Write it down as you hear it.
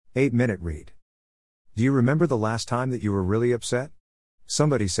8-minute read. Do you remember the last time that you were really upset?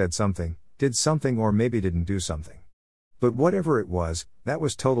 Somebody said something, did something, or maybe didn't do something. But whatever it was, that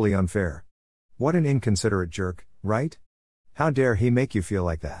was totally unfair. What an inconsiderate jerk, right? How dare he make you feel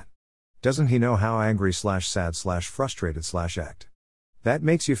like that? Doesn't he know how angry/sad/frustrated/act that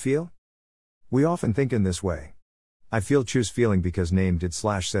makes you feel? We often think in this way. I feel choose feeling because name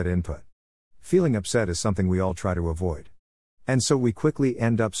did/said input. Feeling upset is something we all try to avoid. And so we quickly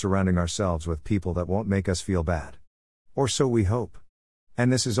end up surrounding ourselves with people that won't make us feel bad. Or so we hope.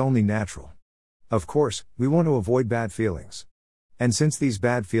 And this is only natural. Of course, we want to avoid bad feelings. And since these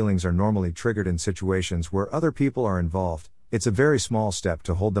bad feelings are normally triggered in situations where other people are involved, it's a very small step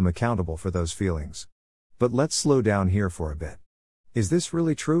to hold them accountable for those feelings. But let's slow down here for a bit. Is this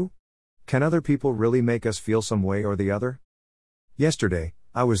really true? Can other people really make us feel some way or the other? Yesterday,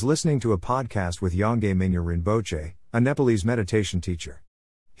 I was listening to a podcast with Yongey Mingyur Rinpoche, a Nepalese meditation teacher.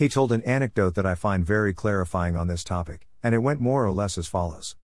 He told an anecdote that I find very clarifying on this topic, and it went more or less as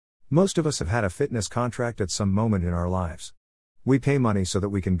follows. Most of us have had a fitness contract at some moment in our lives. We pay money so that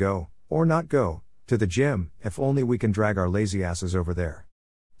we can go, or not go, to the gym, if only we can drag our lazy asses over there.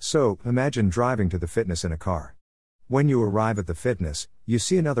 So, imagine driving to the fitness in a car. When you arrive at the fitness, you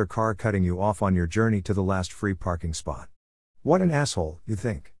see another car cutting you off on your journey to the last free parking spot. What an asshole, you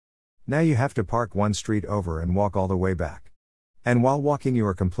think. Now you have to park one street over and walk all the way back. And while walking you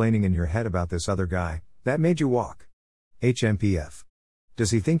are complaining in your head about this other guy, that made you walk. HMPF.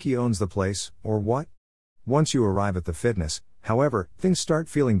 Does he think he owns the place, or what? Once you arrive at the fitness, however, things start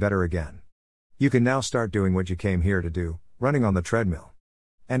feeling better again. You can now start doing what you came here to do, running on the treadmill.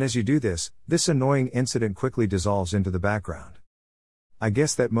 And as you do this annoying incident quickly dissolves into the background. I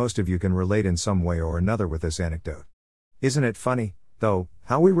guess that most of you can relate in some way or another with this anecdote. Isn't it funny, though,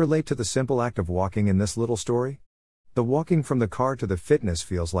 how we relate to the simple act of walking in this little story? The walking from the car to the fitness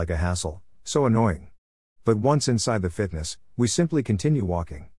feels like a hassle, so annoying. But once inside the fitness, we simply continue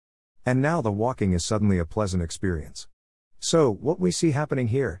walking. And now the walking is suddenly a pleasant experience. So, what we see happening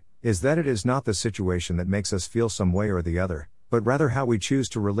here is that it is not the situation that makes us feel some way or the other, but rather how we choose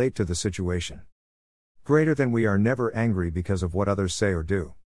to relate to the situation. Greater than we are never angry because of what others say or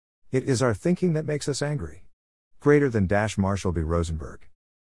do. It is our thinking that makes us angry. Greater than Marshall B. Rosenberg.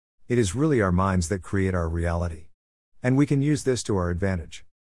 It is really our minds that create our reality. And we can use this to our advantage.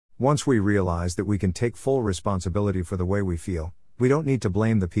 Once we realize that we can take full responsibility for the way we feel, we don't need to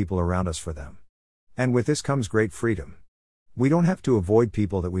blame the people around us for them. And with this comes great freedom. We don't have to avoid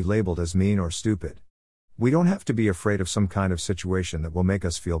people that we labeled as mean or stupid. We don't have to be afraid of some kind of situation that will make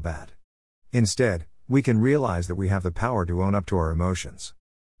us feel bad. Instead, we can realize that we have the power to own up to our emotions.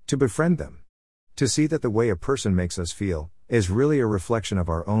 To befriend them. To see that the way a person makes us feel is really a reflection of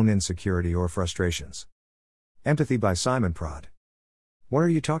our own insecurity or frustrations. Empathy by Simon Prod. What are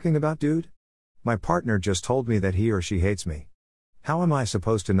you talking about, dude? My partner just told me that he or she hates me. How am I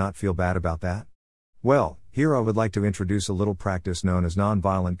supposed to not feel bad about that? Well, here I would like to introduce a little practice known as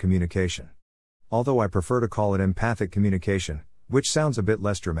nonviolent communication. Although I prefer to call it empathic communication, which sounds a bit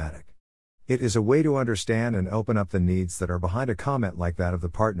less dramatic. It is a way to understand and open up the needs that are behind a comment like that of the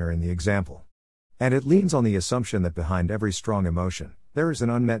partner in the example. And it leans on the assumption that behind every strong emotion, there is an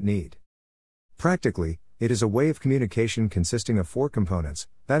unmet need. Practically, it is a way of communication consisting of 4 components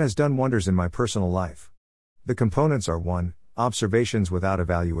that has done wonders in my personal life. The components are 1. Observations without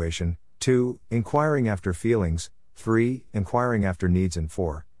evaluation, 2. Inquiring after feelings, 3. Inquiring after needs, and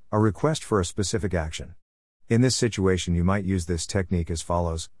 4. A request for a specific action. In this situation you might use this technique as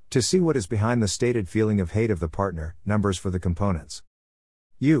follows, to see what is behind the stated feeling of hate of the partner, numbers for the components.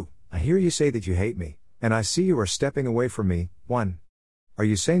 I hear you say that you hate me, and I see you are stepping away from me. 1. Are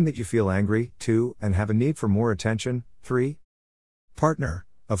you saying that you feel angry? 2. And have a need for more attention? 3. Partner,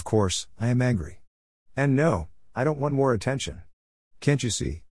 of course, I am angry. And no, I don't want more attention. Can't you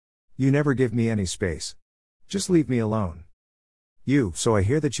see? You never give me any space. Just leave me alone. So I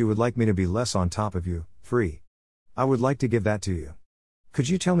hear that you would like me to be less on top of you. 3. I would like to give that to you. Could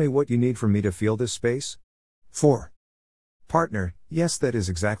you tell me what you need from me to feel this space? 4. Partner, yes, that is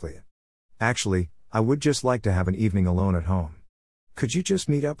exactly it. Actually, I would just like to have an evening alone at home. Could you just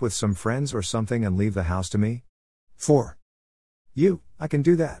meet up with some friends or something and leave the house to me? 4. I can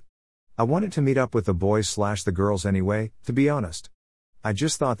do that. I wanted to meet up with the boys/the girls anyway, to be honest. I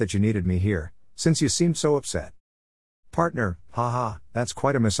just thought that you needed me here, since you seemed so upset. Partner, haha, that's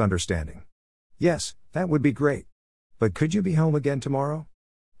quite a misunderstanding. Yes, that would be great. But could you be home again tomorrow?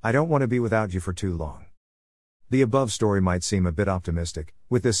 I don't want to be without you for too long. The above story might seem a bit optimistic,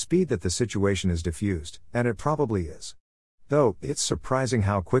 with the speed that the situation is diffused, and it probably is. Though, it's surprising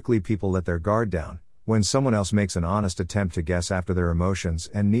how quickly people let their guard down, when someone else makes an honest attempt to guess after their emotions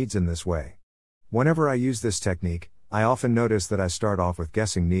and needs in this way. Whenever I use this technique, I often notice that I start off with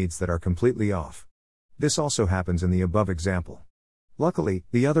guessing needs that are completely off. This also happens in the above example. Luckily,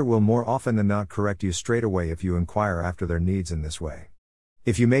 the other will more often than not correct you straight away if you inquire after their needs in this way.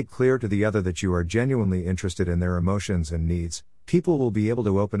 If you make clear to the other that you are genuinely interested in their emotions and needs, people will be able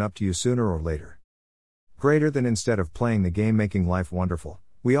to open up to you sooner or later. Greater than instead of playing the game Making Life Wonderful,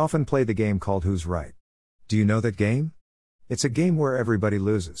 we often play the game called Who's Right? Do you know that game? It's a game where everybody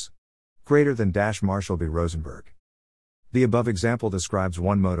loses. Greater than Marshall B. Rosenberg. The above example describes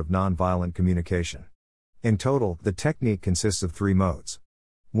one mode of nonviolent communication. In total, the technique consists of 3 modes.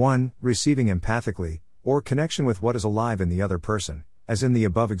 1. Receiving empathically, or connection with what is alive in the other person, as in the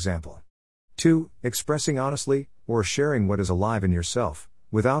above example. 2. Expressing honestly, or sharing what is alive in yourself,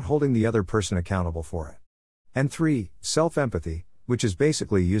 without holding the other person accountable for it. And 3. Self-empathy, which is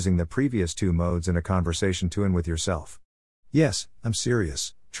basically using the previous 2 modes in a conversation to and with yourself. Yes, I'm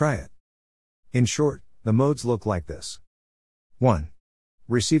serious, try it. In short, the modes look like this. 1.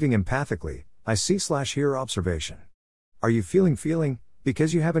 Receiving empathically, I see/hear observation. Are you feeling,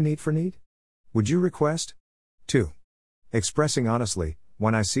 because you have a need? Would you request? 2. Expressing honestly,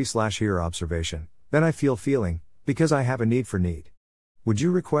 when I see/hear observation, then I feeling, because I have a need. Would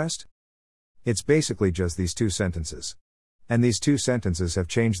you request? It's basically just these 2 sentences. And these 2 sentences have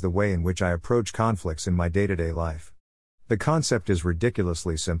changed the way in which I approach conflicts in my day-to-day life. The concept is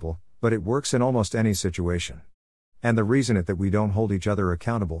ridiculously simple, but it works in almost any situation. And the reason is that we don't hold each other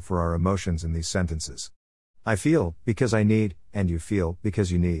accountable for our emotions in these sentences. I feel, because I need, and you feel,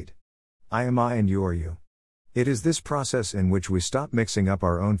 because you need. I am I and you are you. It is this process in which we stop mixing up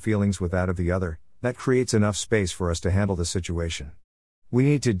our own feelings with that of the other, that creates enough space for us to handle the situation. We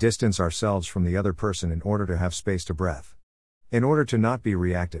need to distance ourselves from the other person in order to have space to breathe. In order to not be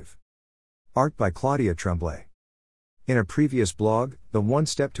reactive. Art by Claudia Tremblay. In a previous blog, The 1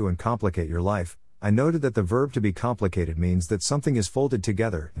 Step to Uncomplicate Your Life, I noted that the verb to be complicated means that something is folded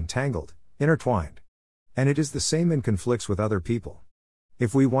together, entangled, intertwined. And it is the same in conflicts with other people.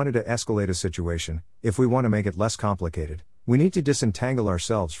 If we wanted to escalate a situation, if we want to make it less complicated, we need to disentangle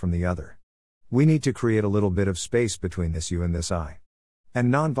ourselves from the other. We need to create a little bit of space between this you and this I.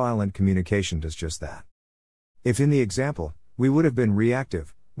 And nonviolent communication does just that. If in the example, we would have been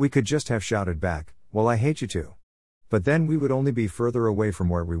reactive, we could just have shouted back, "Well, I hate you too." But then we would only be further away from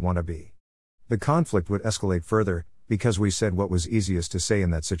where we want to be. The conflict would escalate further, because we said what was easiest to say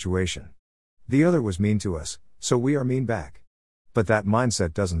in that situation. The other was mean to us, so we are mean back. But that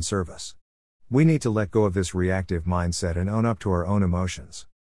mindset doesn't serve us. We need to let go of this reactive mindset and own up to our own emotions.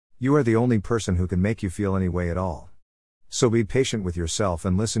 You are the only person who can make you feel any way at all. So be patient with yourself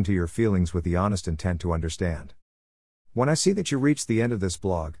and listen to your feelings with the honest intent to understand. When I see that you reached the end of this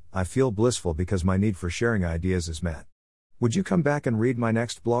blog, I feel blissful because my need for sharing ideas is met. Would you come back and read my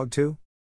next blog too?